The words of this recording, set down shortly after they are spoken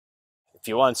If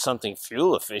you want something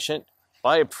fuel efficient,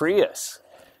 buy a Prius.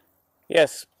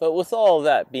 Yes, but with all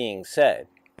that being said,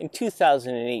 in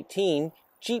 2018,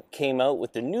 Jeep came out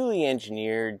with the newly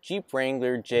engineered Jeep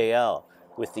Wrangler JL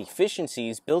with the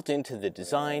efficiencies built into the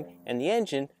design and the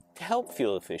engine to help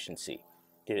fuel efficiency.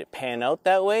 Did it pan out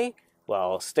that way?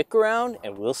 Well, stick around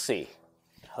and we'll see.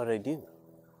 How'd I do?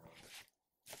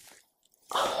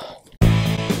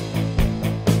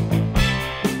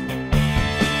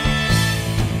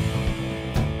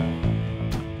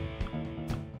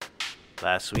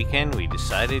 Last weekend we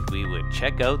decided we would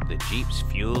check out the Jeep's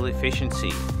fuel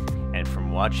efficiency. And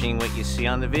from watching what you see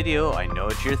on the video, I know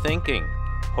what you're thinking.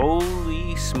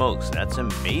 Holy smokes, that's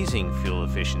amazing fuel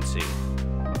efficiency.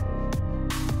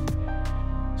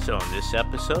 So in this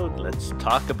episode, let's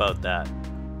talk about that.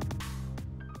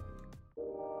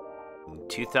 In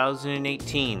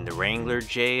 2018, the Wrangler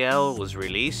JL was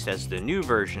released as the new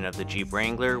version of the Jeep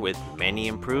Wrangler with many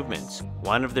improvements.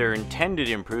 One of their intended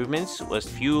improvements was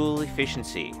fuel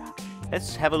efficiency.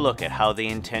 Let's have a look at how they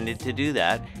intended to do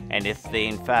that and if they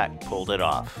in fact pulled it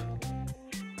off.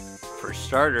 For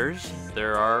starters,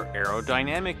 there are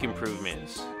aerodynamic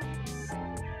improvements.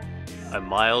 A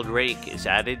mild rake is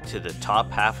added to the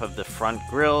top half of the front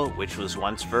grille, which was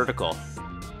once vertical.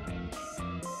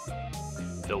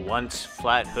 The once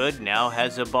flat hood now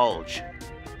has a bulge,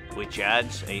 which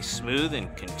adds a smooth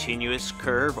and continuous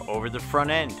curve over the front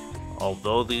end.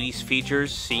 Although these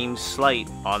features seem slight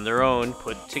on their own,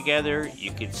 put together,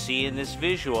 you can see in this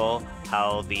visual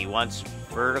how the once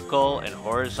vertical and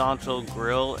horizontal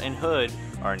grille and hood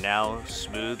are now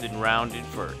smooth and rounded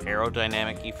for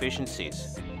aerodynamic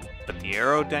efficiencies. But the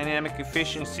aerodynamic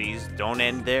efficiencies don't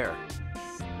end there.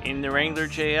 In the Wrangler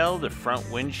JL, the front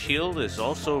windshield is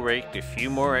also raked a few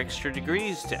more extra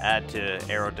degrees to add to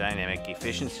aerodynamic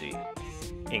efficiency,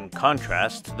 in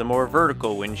contrast to the more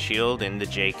vertical windshield in the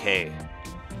JK.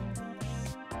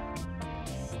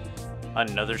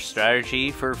 Another strategy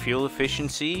for fuel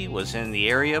efficiency was in the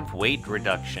area of weight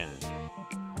reduction.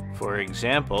 For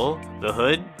example, the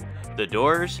hood, the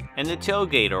doors, and the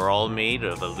tailgate are all made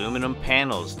of aluminum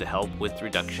panels to help with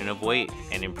reduction of weight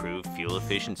and improve fuel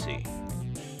efficiency.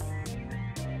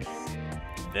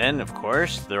 Then, of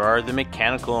course, there are the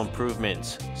mechanical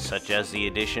improvements, such as the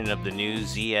addition of the new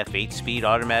ZF 8-speed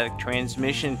automatic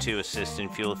transmission to assist in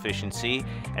fuel efficiency,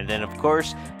 and then, of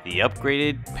course, the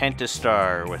upgraded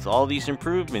Pentastar with all these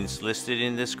improvements listed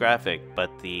in this graphic,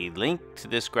 but the link to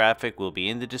this graphic will be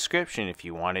in the description if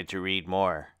you wanted to read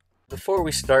more. Before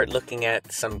we start looking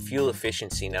at some fuel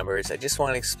efficiency numbers, I just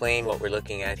want to explain what we're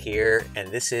looking at here, and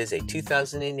this is a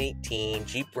 2018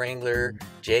 Jeep Wrangler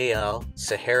JL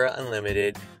Sahara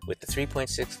Unlimited with the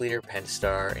 3.6 liter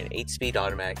Pentastar and 8-speed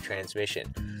automatic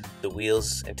transmission. The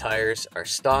wheels and tires are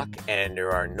stock and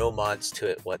there are no mods to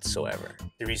it whatsoever.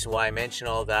 The reason why I mention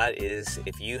all that is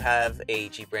if you have a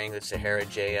Jeep Wrangler Sahara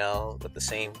JL with the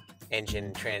same engine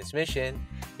and transmission,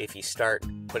 if you start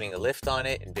putting a lift on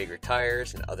it and bigger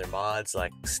tires and other mods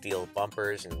like steel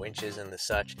bumpers and winches and the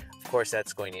such, of course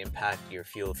that's going to impact your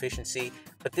fuel efficiency,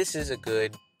 but this is a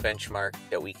good benchmark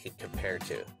that we could compare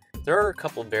to. There are a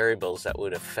couple variables that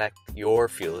would affect your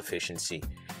fuel efficiency.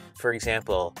 For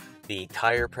example, the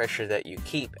tire pressure that you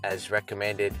keep as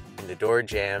recommended in the door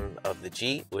jamb of the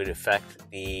Jeep would affect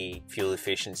the fuel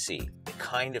efficiency. The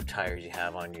kind of tires you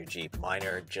have on your Jeep, mine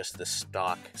are just the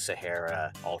stock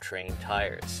Sahara all-terrain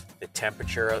tires. The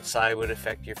temperature outside would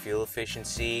affect your fuel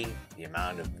efficiency. The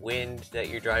amount of wind that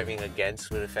you're driving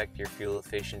against would affect your fuel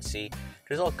efficiency.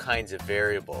 There's all kinds of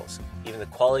variables. Even the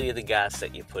quality of the gas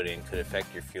that you put in could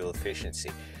affect your fuel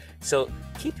efficiency. So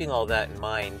keeping all that in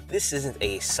mind, this isn't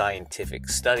a scientific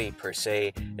study per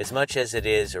se, as much as it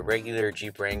is a regular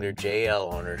Jeep Wrangler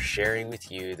JL owner sharing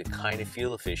with you the kind of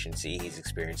fuel efficiency he's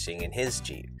experiencing in his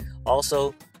Jeep.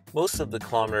 Also, most of the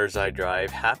kilometers I drive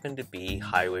happen to be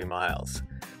highway miles.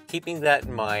 Keeping that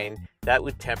in mind, that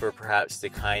would temper perhaps the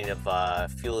kind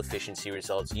of fuel efficiency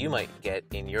results you might get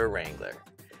in your Wrangler.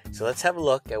 So let's have a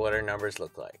look at what our numbers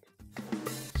look like.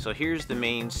 So here's the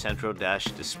main central dash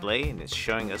display, and it's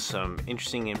showing us some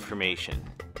interesting information.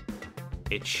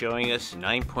 It's showing us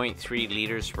 9.3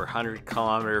 liters per 100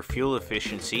 kilometer fuel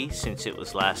efficiency since it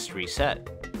was last reset.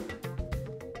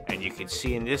 And you can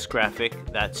see in this graphic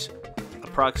that's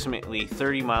approximately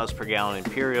 30 miles per gallon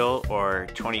imperial or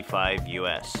 25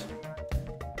 US.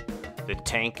 The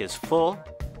tank is full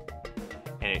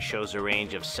and it shows a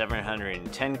range of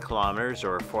 710 kilometers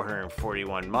or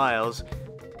 441 miles,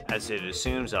 as it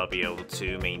assumes I'll be able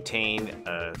to maintain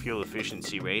a fuel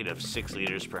efficiency rate of 6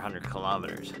 liters per 100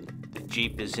 kilometers. The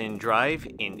Jeep is in drive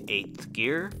in 8th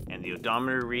gear and the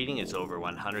odometer reading is over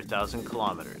 100,000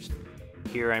 kilometers.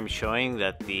 Here I'm showing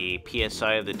that the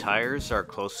PSI of the tires are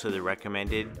close to the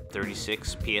recommended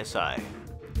 36 PSI.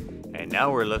 And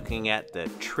now we're looking at the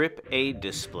Trip A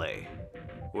display,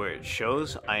 where it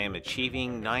shows I am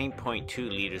achieving 9.2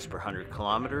 liters per 100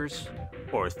 kilometers,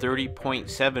 or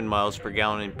 30.7 miles per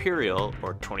gallon imperial,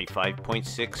 or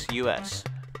 25.6 US.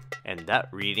 And that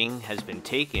reading has been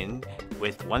taken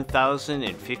with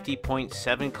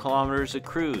 1050.7 kilometers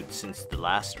accrued since the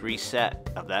last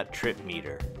reset of that trip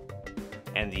meter.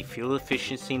 And the fuel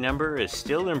efficiency number is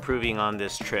still improving on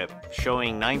this trip,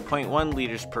 showing 9.1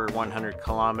 liters per 100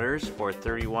 kilometers, or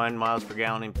 31 miles per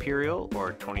gallon imperial,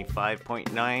 or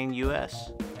 25.9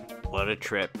 US. What a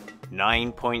trip!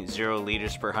 9.0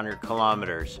 liters per 100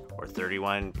 kilometers, or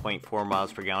 31.4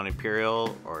 miles per gallon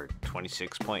imperial, or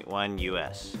 26.1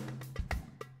 US.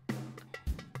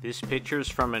 This picture is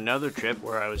from another trip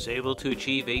where I was able to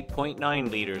achieve 8.9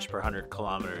 liters per 100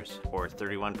 kilometers, or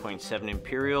 31.7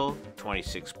 imperial,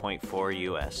 26.4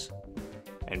 US.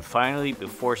 And finally,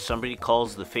 before somebody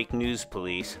calls the fake news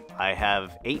police, I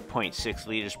have 8.6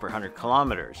 liters per 100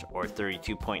 kilometers, or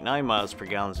 32.9 miles per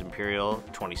gallon imperial,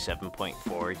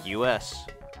 27.4 US.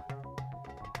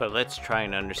 But let's try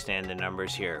and understand the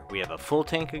numbers here. We have a full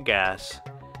tank of gas.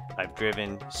 I've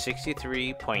driven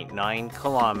 63.9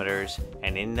 kilometers,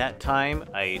 and in that time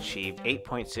I achieved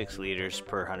 8.6 liters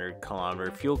per 100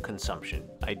 kilometer fuel consumption.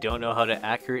 I don't know how to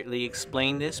accurately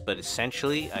explain this, but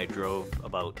essentially I drove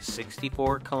about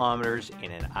 64 kilometers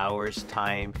in an hour's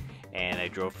time, and I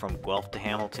drove from Guelph to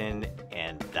Hamilton,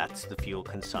 and that's the fuel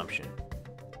consumption.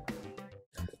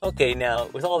 Okay, now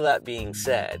with all that being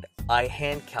said, I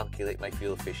hand calculate my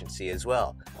fuel efficiency as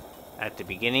well. At the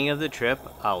beginning of the trip,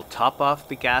 I'll top off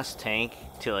the gas tank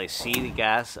till I see the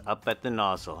gas up at the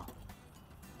nozzle.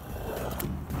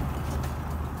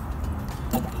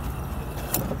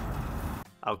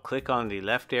 I'll click on the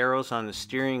left arrows on the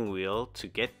steering wheel to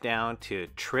get down to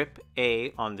Trip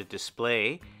A on the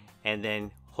display, and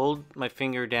then hold my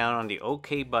finger down on the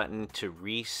OK button to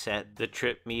reset the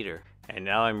trip meter. And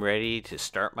now I'm ready to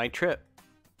start my trip.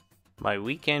 My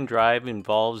weekend drive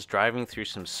involves driving through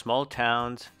some small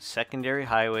towns, secondary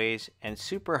highways, and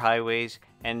superhighways,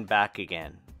 and back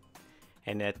again.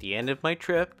 And at the end of my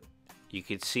trip, you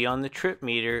can see on the trip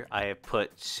meter I have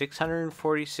put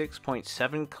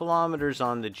 646.7 kilometers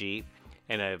on the Jeep,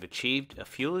 and I have achieved a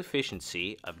fuel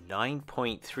efficiency of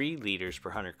 9.3 liters per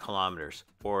 100 kilometers,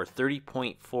 or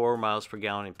 30.4 miles per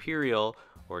gallon imperial,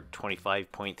 or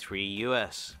 25.3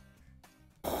 US.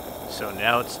 So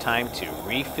now it's time to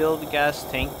refill the gas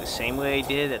tank the same way I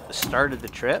did at the start of the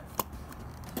trip.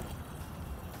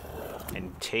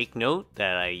 And take note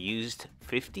that I used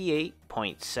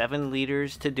 58.7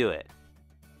 liters to do it.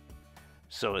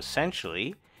 So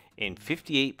essentially, in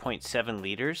 58.7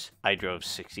 liters, I drove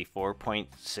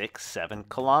 64.67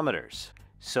 kilometers.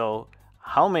 So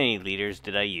how many liters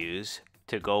did I use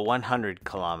to go 100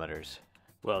 kilometers?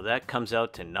 Well, that comes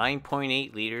out to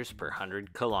 9.8 liters per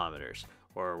 100 kilometers.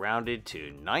 Or rounded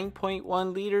to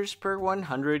 9.1 liters per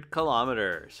 100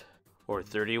 kilometers, or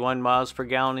 31 miles per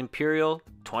gallon imperial,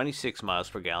 26 miles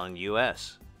per gallon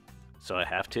US. So I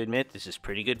have to admit this is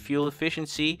pretty good fuel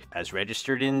efficiency as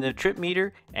registered in the trip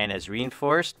meter and as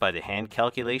reinforced by the hand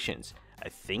calculations. I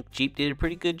think Jeep did a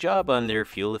pretty good job on their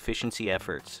fuel efficiency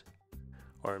efforts.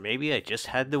 Or maybe I just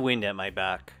had the wind at my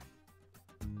back.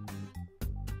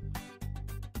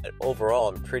 Overall,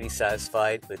 I'm pretty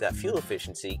satisfied with that fuel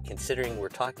efficiency, considering we're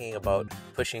talking about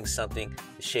pushing something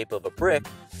the shape of a brick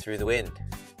through the wind.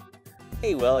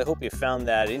 Hey, well, I hope you found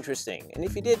that interesting. And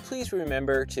if you did, please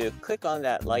remember to click on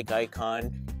that like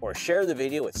icon or share the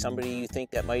video with somebody you think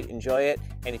that might enjoy it.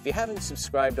 And if you haven't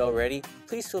subscribed already,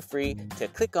 please feel free to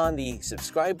click on the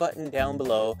subscribe button down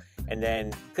below and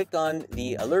then click on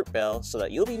the alert bell so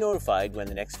that you'll be notified when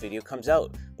the next video comes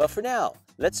out. But for now,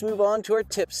 let's move on to our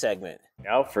tip segment.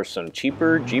 Now for some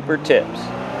cheaper Jeeper tips.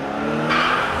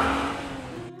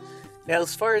 Now,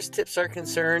 as far as tips are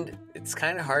concerned, it's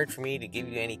kind of hard for me to give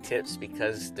you any tips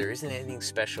because there isn't anything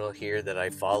special here that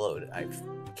I followed. I've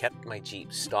kept my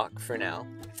Jeep stock for now.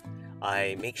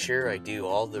 I make sure I do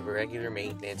all the regular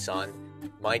maintenance on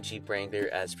my Jeep Wrangler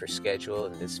as per schedule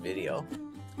in this video.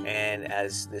 And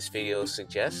as this video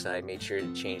suggests, I made sure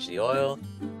to change the oil.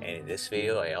 And in this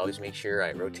video, I always make sure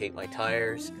I rotate my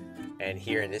tires. And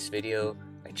here in this video,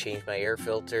 I changed my air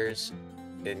filters.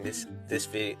 In this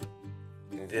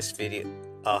video,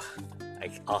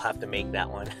 I'll have to make that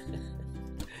one.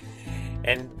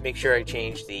 And make sure I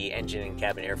change the engine and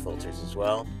cabin air filters as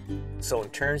well. So in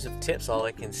terms of tips, all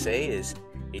I can say is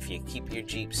if you keep your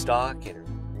Jeep stock and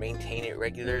maintain it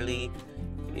regularly,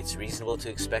 it's reasonable to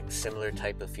expect a similar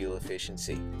type of fuel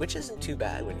efficiency, which isn't too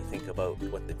bad when you think about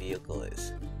what the vehicle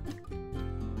is.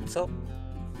 So,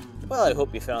 well, I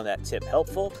hope you found that tip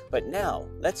helpful, but now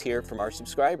let's hear from our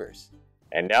subscribers.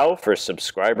 And now for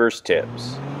subscribers'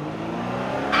 tips.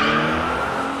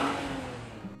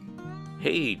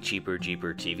 Hey, Cheaper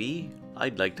Jeeper TV.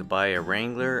 I'd like to buy a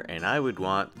Wrangler and I would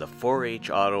want the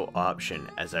 4H auto option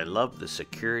as I love the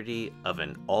security of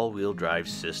an all-wheel drive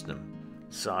system.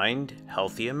 Signed,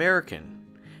 Healthy American.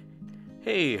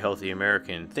 Hey, Healthy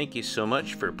American, thank you so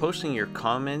much for posting your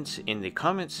comments in the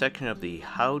comment section of the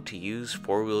How to Use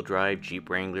 4-Wheel Drive Jeep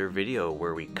Wrangler video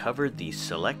where we covered the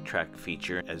Select Track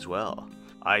feature as well.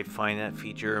 I find that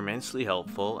feature immensely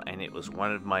helpful and it was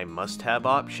one of my must-have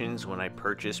options when I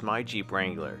purchased my Jeep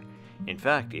Wrangler. In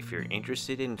fact, if you're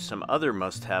interested in some other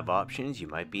must-have options, you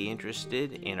might be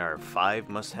interested in our 5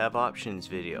 must-have options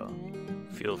video.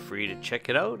 Feel free to check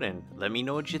it out and let me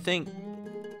know what you think.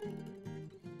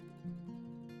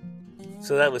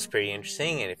 so that was pretty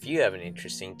interesting, and if you have an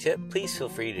interesting tip, please feel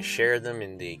free to share them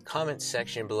in the comments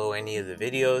section below any of the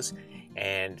videos,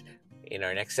 and in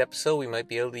our next episode, we might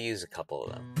be able to use a couple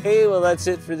of them. Hey, well, that's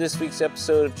it for this week's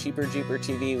episode of Cheaper Jeeper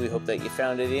TV. We hope that you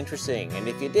found it interesting. And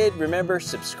if you did, remember,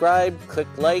 subscribe, click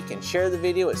like, and share the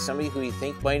video with somebody who you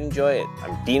think might enjoy it.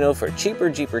 I'm Dino for Cheaper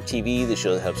Jeeper TV, the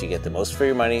show that helps you get the most for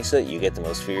your money so that you get the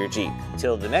most for your Jeep.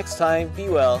 Until the next time, be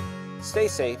well, stay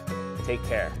safe, take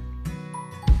care.